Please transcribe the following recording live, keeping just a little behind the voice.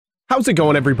How's it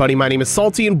going, everybody? My name is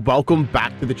Salty and welcome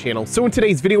back to the channel. So in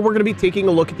today's video, we're going to be taking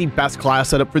a look at the best class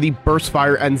setup for the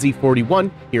Burstfire NZ-41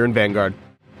 here in Vanguard.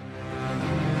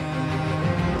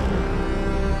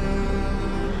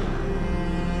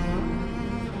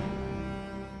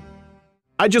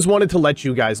 I just wanted to let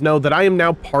you guys know that I am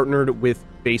now partnered with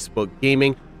Facebook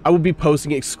Gaming. I will be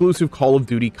posting exclusive Call of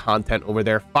Duty content over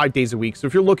there 5 days a week. So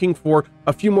if you're looking for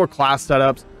a few more class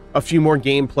setups, a few more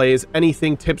gameplays,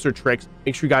 anything, tips or tricks,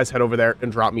 make sure you guys head over there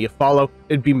and drop me a follow.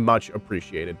 It'd be much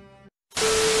appreciated.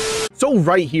 So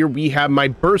right here, we have my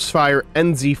Burstfire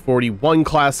NZ-41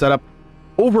 class setup.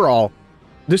 Overall,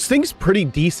 this thing's pretty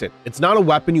decent. It's not a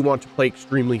weapon you want to play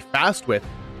extremely fast with,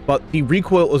 but the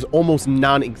recoil is almost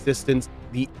non-existent.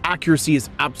 The accuracy is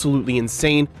absolutely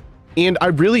insane. And I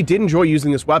really did enjoy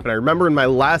using this weapon. I remember in my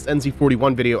last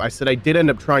NZ-41 video, I said I did end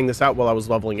up trying this out while I was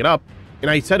leveling it up. And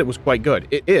I said it was quite good.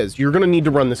 It is. You're going to need to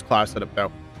run this class setup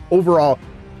though. Overall,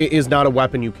 it is not a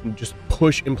weapon you can just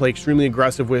push and play extremely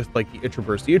aggressive with like the itra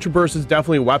burst. The itra burst is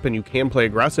definitely a weapon you can play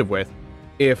aggressive with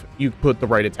if you put the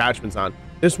right attachments on.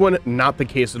 This one, not the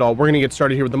case at all. We're going to get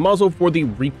started here with the muzzle for the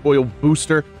recoil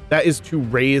booster. That is to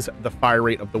raise the fire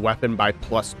rate of the weapon by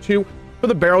 +2. For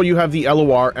the barrel, you have the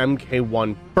LOR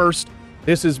MK1 burst.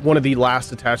 This is one of the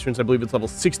last attachments. I believe it's level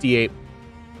 68.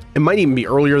 It might even be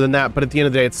earlier than that, but at the end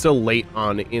of the day, it's still late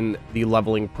on in the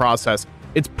leveling process.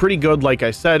 It's pretty good. Like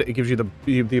I said, it gives you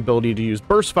the ability to use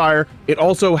burst fire. It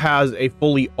also has a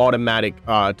fully automatic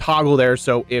toggle there.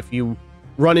 So if you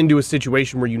run into a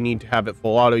situation where you need to have it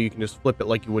full auto, you can just flip it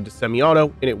like you would to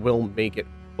semi-auto and it will make it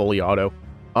fully auto.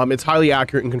 It's highly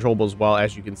accurate and controllable as well,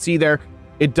 as you can see there.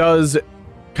 It does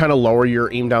kind of lower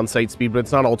your aim down sight speed, but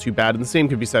it's not all too bad. And the same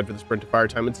could be said for the sprint to fire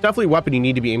time. It's definitely a weapon you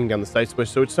need to be aiming down the sight switch,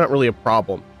 so it's not really a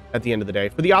problem at the end of the day.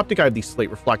 For the optic, I have the slate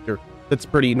reflector. That's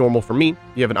pretty normal for me. If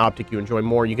you have an optic you enjoy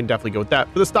more, you can definitely go with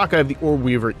that. For the stock, I have the Orb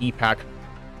Weaver E-Pack.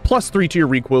 +3 to your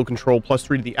recoil control,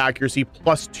 +3 to the accuracy,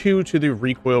 +2 to the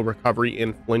recoil recovery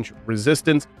and flinch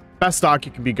resistance. Best stock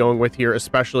you can be going with here,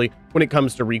 especially when it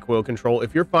comes to recoil control.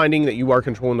 If you're finding that you are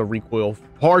controlling the recoil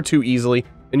far too easily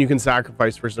and you can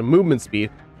sacrifice for some movement speed,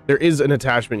 there is an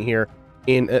attachment here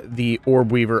in the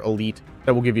Orb Weaver Elite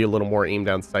that will give you a little more aim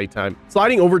down sight time.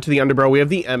 Sliding over to the underbarrel, we have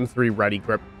the M3 Ready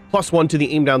Grip, +1 to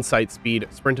the aim down sight speed,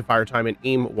 sprint to fire time, and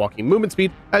aim walking movement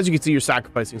speed. As you can see, you're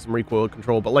sacrificing some recoil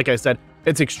control, but like I said,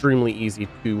 it's extremely easy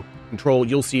to control.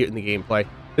 You'll see it in the gameplay.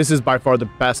 This is by far the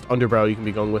best underbarrel you can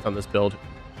be going with on this build.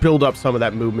 Build up some of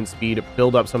that movement speed,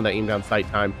 build up some of that aim down sight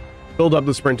time, build up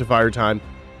the sprint to fire time.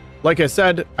 Like I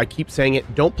said, I keep saying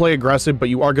it, don't play aggressive, but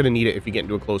you are going to need it if you get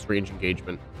into a close range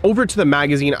engagement. Over to the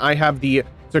magazine, I have the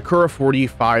Sakura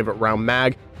 45 round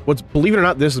mag. Believe it or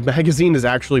not, this magazine is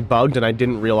actually bugged and I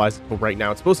didn't realize it until right now.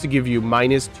 It's supposed to give you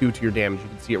 -2 to your damage. You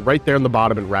can see it right there on the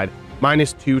bottom in red.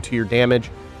 -2 to your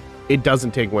damage. It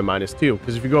doesn't take away -2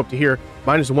 because if you go up to here,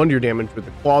 -1 to your damage with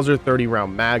the Clauser 30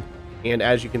 round mag. And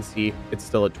as you can see, it's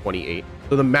still at 28.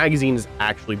 So the magazine is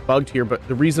actually bugged here, but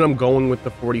the reason I'm going with the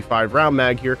 45 round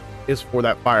mag here is for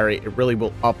that fire rate. It really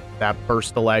will up that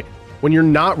burst delay. When you're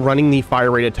not running the fire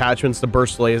rate attachments, the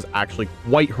burst delay is actually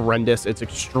quite horrendous. It's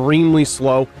extremely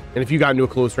slow. And if you got into a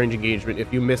close range engagement,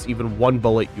 if you miss even one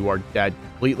bullet, you are dead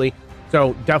completely.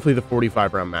 So definitely the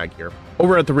 45 round mag here.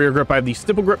 Over at the rear grip, I have the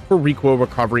stipple grip for recoil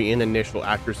recovery and initial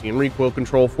accuracy and recoil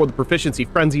control. For the proficiency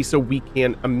frenzy, so we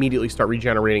can immediately start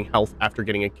regenerating health after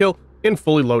getting a kill, and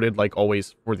fully loaded like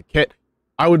always for the kit.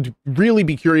 I would really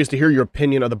be curious to hear your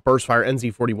opinion of the Burstfire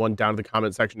NZ-41 down in the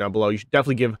comment section down below. You should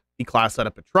definitely give the class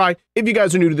setup a try. If you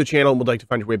guys are new to the channel and would like to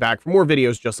find your way back for more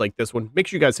videos just like this one, make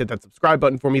sure you guys hit that subscribe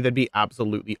button for me. That'd be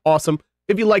absolutely awesome.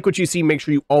 If you like what you see, make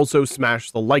sure you also smash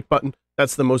the like button.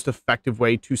 That's the most effective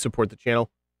way to support the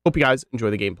channel. Hope you guys enjoy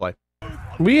the gameplay.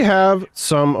 We have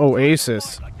some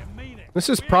Oasis. This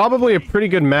is probably a pretty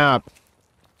good map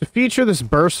to feature this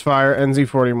Burstfire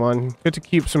NZ-41. Get to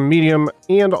keep some medium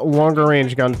and longer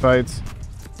range gunfights.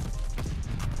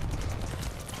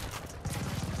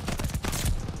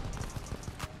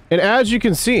 And as you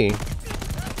can see,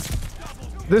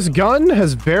 this gun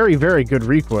has very, very good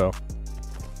recoil.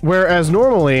 Whereas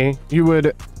normally you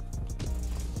would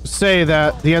say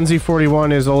that the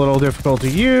NZ-41 is a little difficult to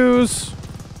use,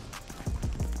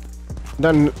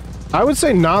 then I would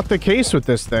say not the case with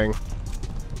this thing.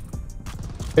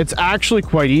 It's actually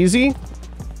quite easy.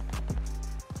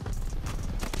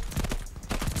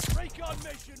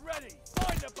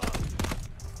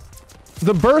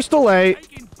 The burst delay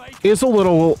is a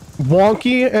little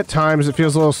wonky at times. It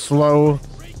feels a little slow,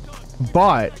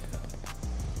 but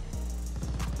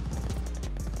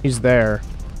he's there.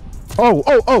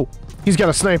 Oh, he's got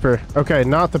a sniper. Okay,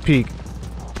 not the peak.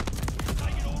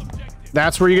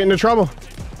 That's where you get into trouble.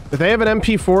 If they have an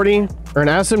MP40 or an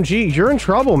SMG, you're in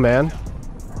trouble, man.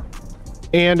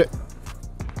 And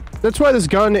that's why this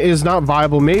gun is not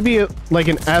viable. Maybe like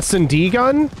an S&D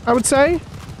gun, I would say.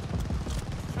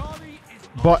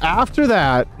 But after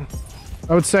that,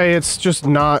 I would say it's just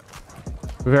not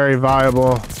very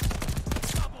viable.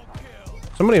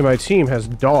 Somebody in my team has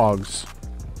dogs.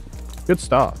 Good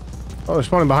stuff. Oh, they're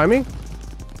spawning behind me?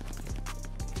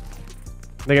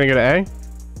 They gonna get an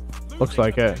A? Looks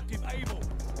like it.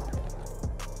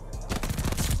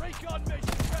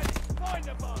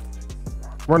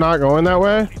 We're not going that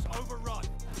way.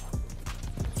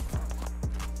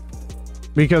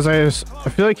 Because I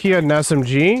feel like he had an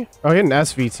SMG. Oh, he had an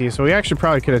SVT, so we actually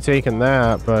probably could have taken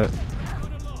that, but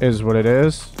it is what it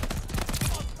is.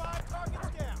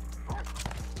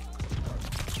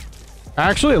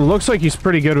 Actually, it looks like he's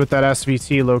pretty good with that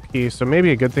SVT low-key, so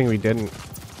maybe a good thing we didn't.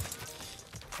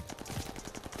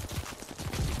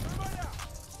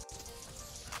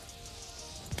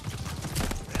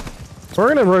 We're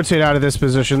gonna rotate out of this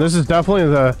position. This is definitely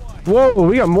the... Whoa,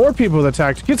 we got more people with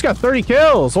attacked. Kid's got 30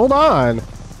 kills. Hold on.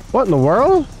 What in the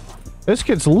world? This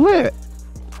kid's lit.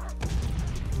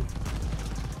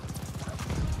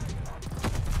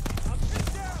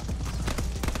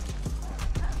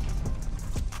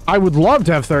 I would love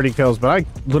to have 30 kills, but I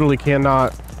literally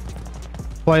cannot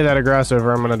play that aggressive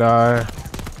or I'm gonna die.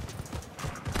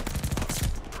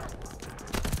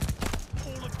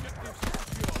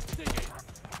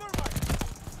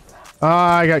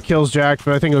 I got kills jacked,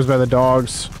 but I think it was by the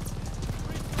dogs.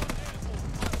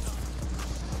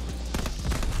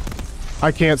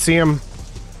 I can't see him.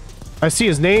 I see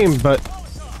his name, but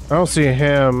I don't see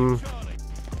him.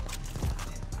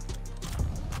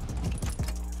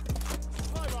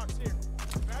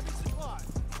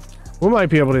 We might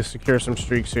be able to secure some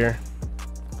streaks here.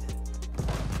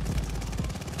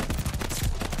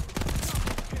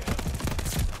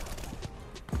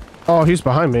 Oh, he's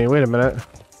behind me. Wait a minute.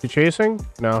 Is he chasing?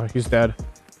 No, he's dead.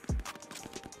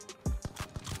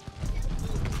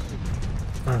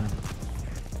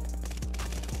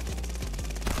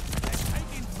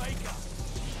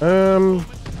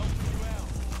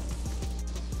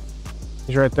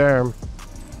 He's right there.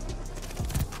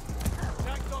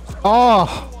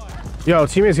 Oh! Yo,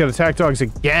 teammates got attack dogs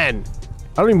again.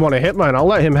 I don't even want to hit mine. I'll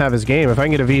let him have his game. If I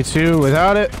can get a V2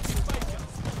 without it,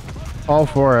 all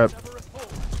for it.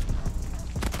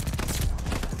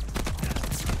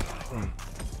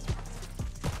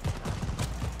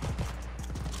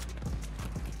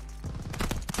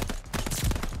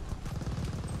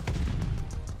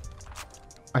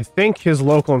 I think his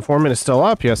local informant is still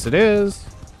up. Yes, it is.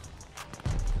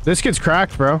 This kid's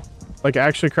cracked, bro. Like,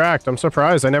 actually cracked. I'm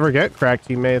surprised. I never get cracked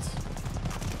teammates.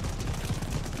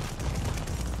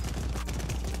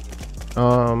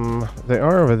 They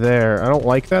are over there. I don't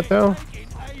like that, though.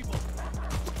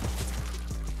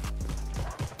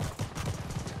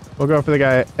 We'll go for the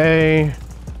guy at A.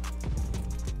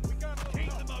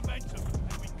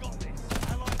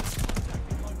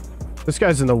 This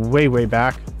guy's in the way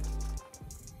back.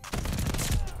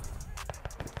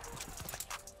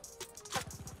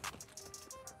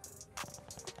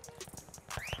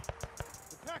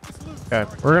 Okay,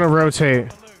 we're gonna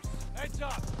rotate.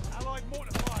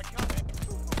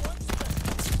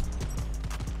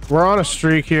 We're on a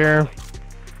streak here.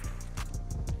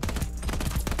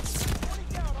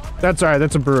 That's alright,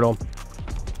 that's a brutal.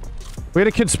 We had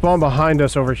a kid spawn behind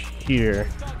us over here.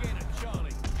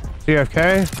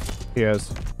 CFK? He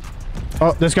is.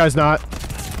 Oh, this guy's not.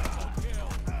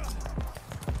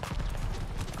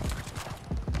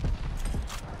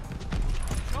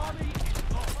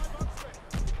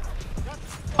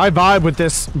 I vibe with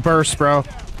this burst, bro.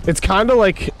 It's kind of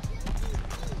like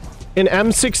an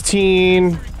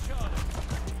M16.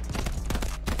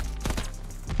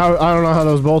 I don't know how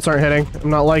those bolts aren't hitting. I'm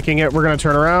not liking it. We're going to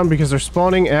turn around because they're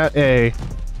spawning at A.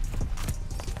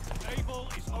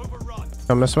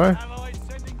 Come this way.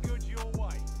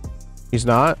 He's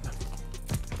not.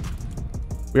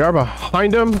 We are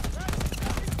behind him.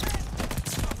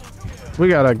 We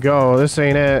gotta go. This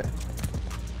ain't it.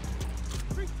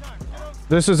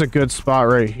 This is a good spot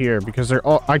right here because they're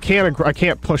all... I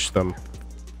can't push them.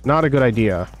 Not a good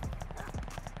idea.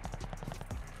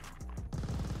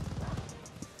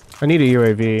 I need a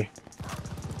UAV.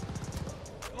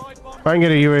 If I can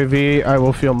get a UAV, I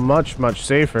will feel much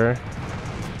safer.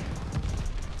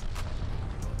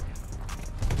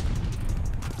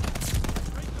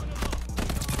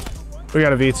 We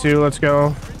got a V2, let's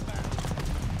go.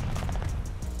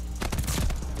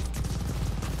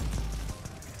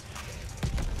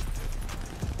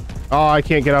 Oh, I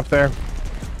can't get up there.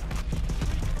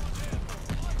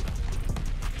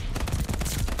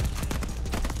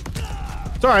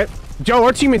 It's all right. Joe,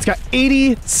 our teammates got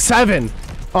 87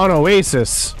 on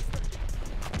Oasis.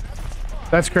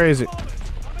 That's crazy.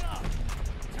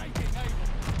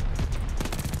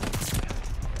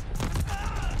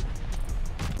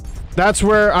 That's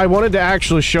where I wanted to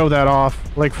actually show that off.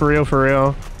 Like, for real, for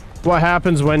real. What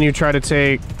happens when you try to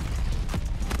take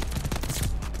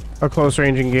a close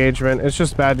range engagement? It's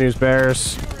just bad news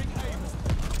bears.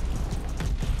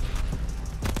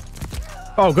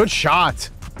 Oh, good shot.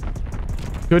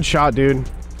 Good shot, dude.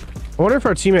 I wonder if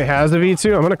our teammate has a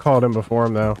V2. I'm gonna call it in before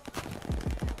him, though.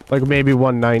 Like, maybe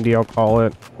 190, I'll call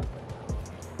it.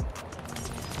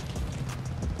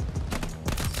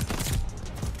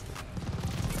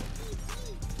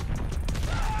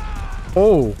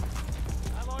 Oh.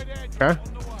 Okay.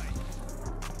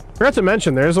 Forgot to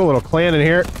mention, there's a little clan in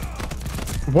here.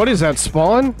 What is that,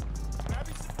 spawn?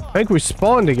 I think we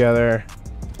spawned together.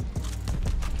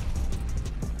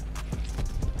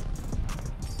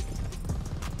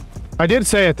 I did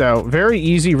say it, though. Very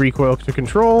easy recoil to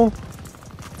control.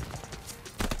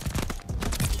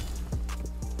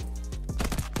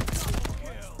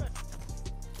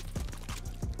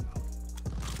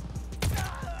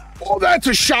 Oh, that's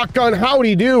a shotgun.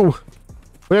 Howdy do.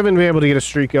 We haven't been able to get a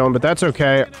streak going, but that's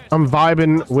okay. I'm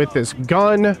vibing with this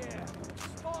gun.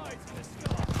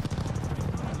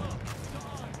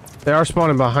 They are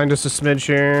spawning behind us a smidge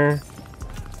here.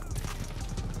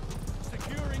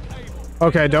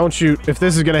 Okay, don't shoot. If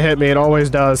this is gonna hit me, it always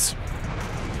does.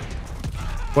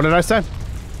 What did I say?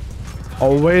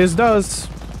 Always does.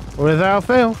 Without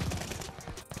fail.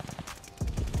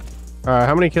 Alright,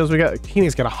 how many kills we got?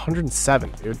 Keeney's got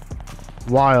 107, dude.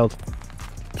 Wild.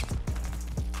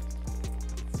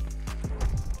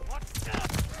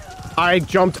 I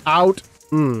jumped out.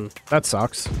 That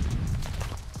sucks.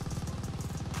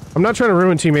 I'm not trying to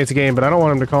ruin teammates' game, but I don't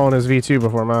want him to call in his V2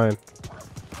 before mine.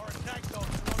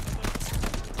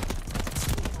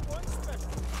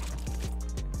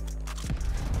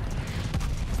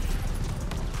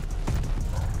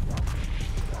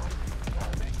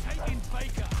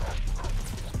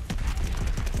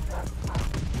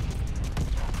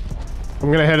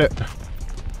 I'm gonna hit it.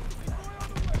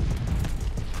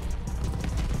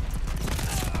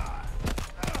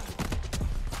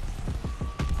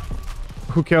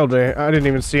 Who killed me? I didn't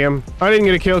even see him. I didn't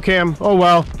get a kill cam. Oh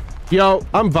well. Yo,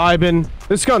 I'm vibing.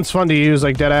 This gun's fun to use,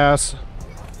 like dead ass.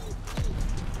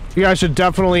 You guys should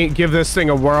definitely give this thing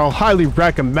a whirl. Highly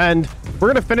recommend. We're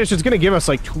gonna finish. It's gonna give us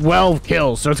like 12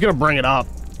 kills, so it's gonna bring it up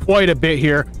quite a bit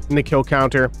here in the kill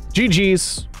counter.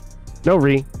 GG's. No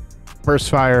re. First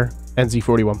fire.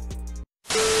 NZ-41.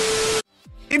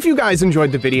 If you guys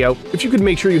enjoyed the video, if you could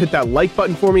make sure you hit that like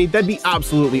button for me, that'd be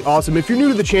absolutely awesome. If you're new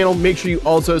to the channel, make sure you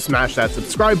also smash that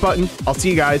subscribe button. I'll see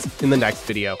you guys in the next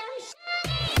video.